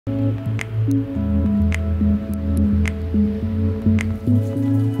Good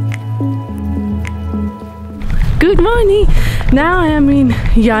morning! Now I am in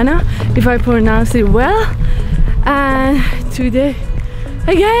Ioannina, if I pronounce it well. And today,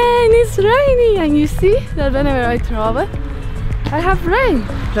 again, it's raining. And you see that whenever I travel, I have rain.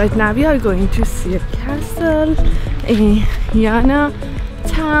 Right now we are going to see a castle in Ioannina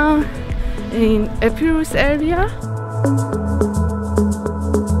town in Epirus area.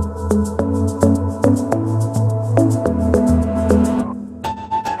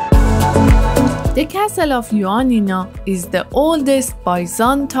 The Castle of Ioannina is the oldest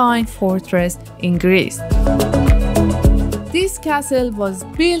Byzantine fortress in Greece. This castle was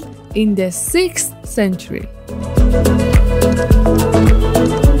built in the 6th century.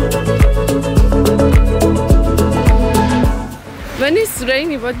 When it's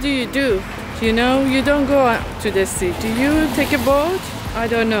rainy, what do? You know, you don't go to the sea. Do you take a boat? I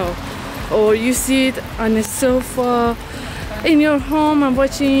don't know. Or you sit on a sofa in your home and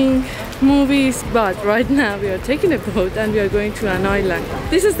watching movies, but right now we are taking a boat and we are going to an island.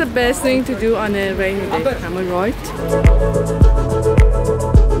 This is the best thing to do on a rainy day, am I right?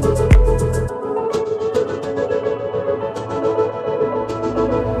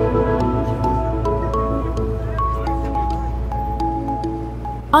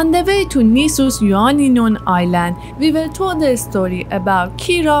 On the way to Nissus Ioanninon Island, we were told a story about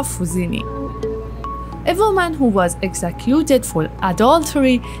Kira Fuzini, a woman who was executed for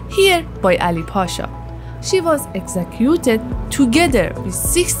adultery here by Ali Pasha. She was executed together with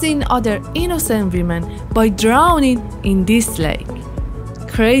 16 other innocent women by drowning in this lake.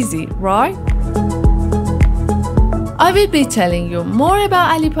 Crazy, right? I will be telling you more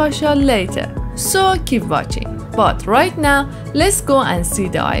about Ali Pasha later, so keep watching. But right now, let's go and see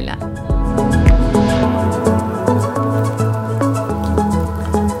the island.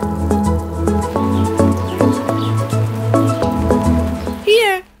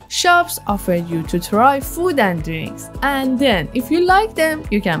 Here, shops offer you to try food and drinks, and then if you like them,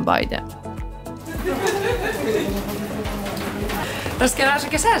 you can buy them. Θα σκεράσω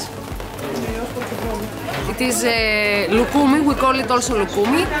και εσάς. It is lukumi, we call it also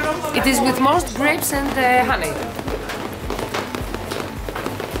lukumi. It is with most grapes and honey.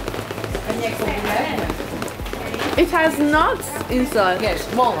 It has nuts inside. Yes,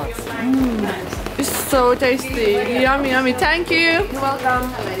 walnuts. It's so tasty. Yummy, yummy. Thank you. You're welcome.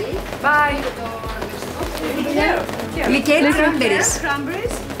 Bye. Liqueur cranberries.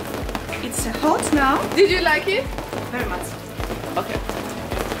 Cranberries. It's hot now. Did you like it? Very much. Okay.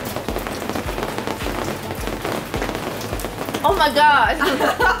 Oh my god!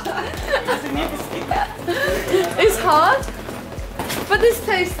 It's hot, but it's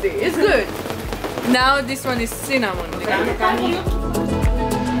tasty. It's good. Now this one is cinnamon.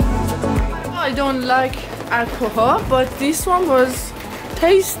 I don't like alcohol, but this one was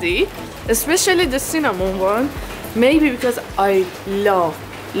tasty, especially the cinnamon one. Maybe because I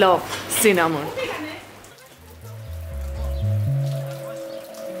love cinnamon.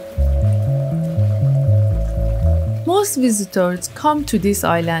 Most visitors come to this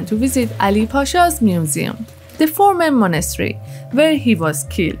island to visit Ali Pasha's museum, the former monastery where he was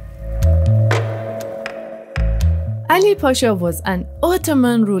killed. Ali Pasha was an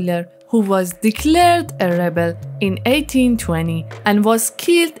Ottoman ruler who was declared a rebel in 1820 and was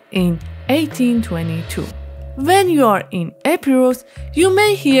killed in 1822. When you are in Epirus, you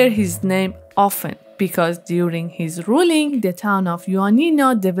may hear his name often, because during his ruling, the town of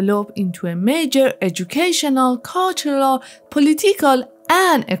Ioannina developed into a major educational, cultural, political,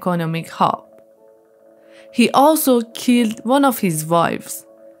 and economic hub. He also killed one of his wives.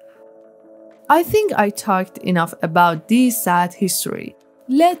 I think I talked enough about this sad history.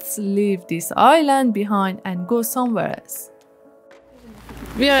 Let's leave this island behind and go somewhere else.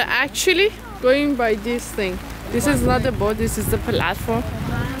 We are actually going by this thing. This is not a boat, this is the platform.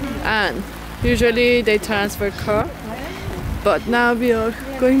 And usually they transfer car, but now we are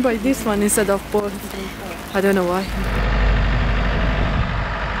going by this one instead of boat. I don't know why.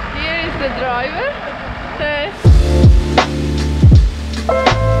 Here is the driver.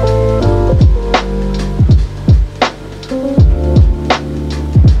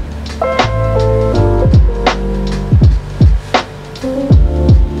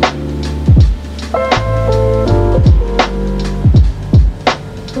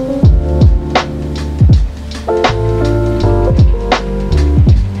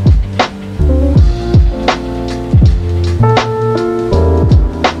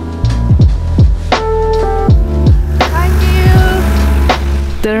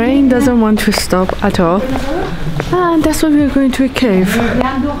 The rain doesn't want to stop at all, and that's why we are going to a cave.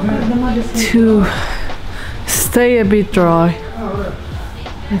 to stay a bit dry.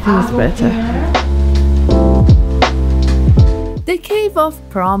 I think it's better. The cave of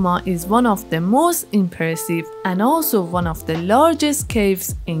Brahma is one of the most impressive and also one of the largest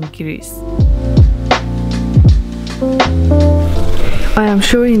caves in Greece. I am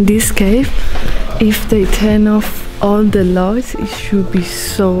sure in this cave, if they turn off all the lights, it should be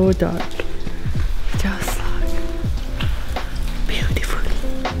so dark. Just like beautiful.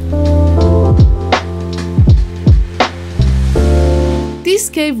 This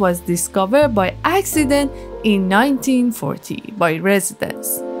cave was discovered by accident in 1940 by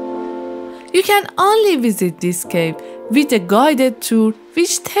residents. You can only visit this cave with a guided tour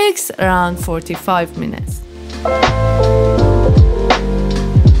which takes around 45 minutes.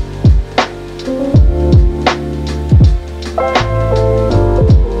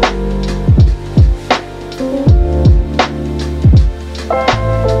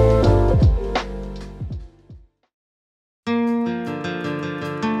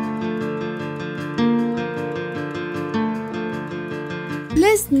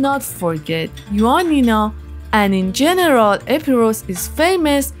 Let's not forget Ioannina, and in general Epirus is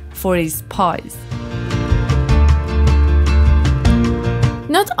famous for its pies.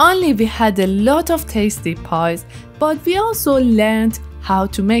 Not only we had a lot of tasty pies, but we also learned how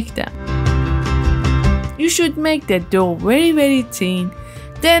to make them. You should make the dough very thin,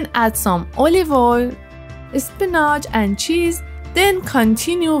 then add some olive oil, spinach and cheese, then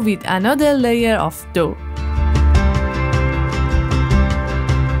continue with another layer of dough.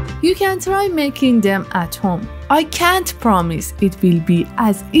 You can try making them at home. I can't promise it will be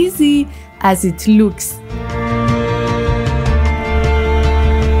as easy as it looks.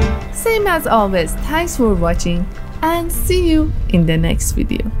 Same as always, thanks for watching and see you in the next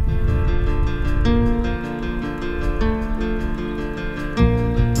video.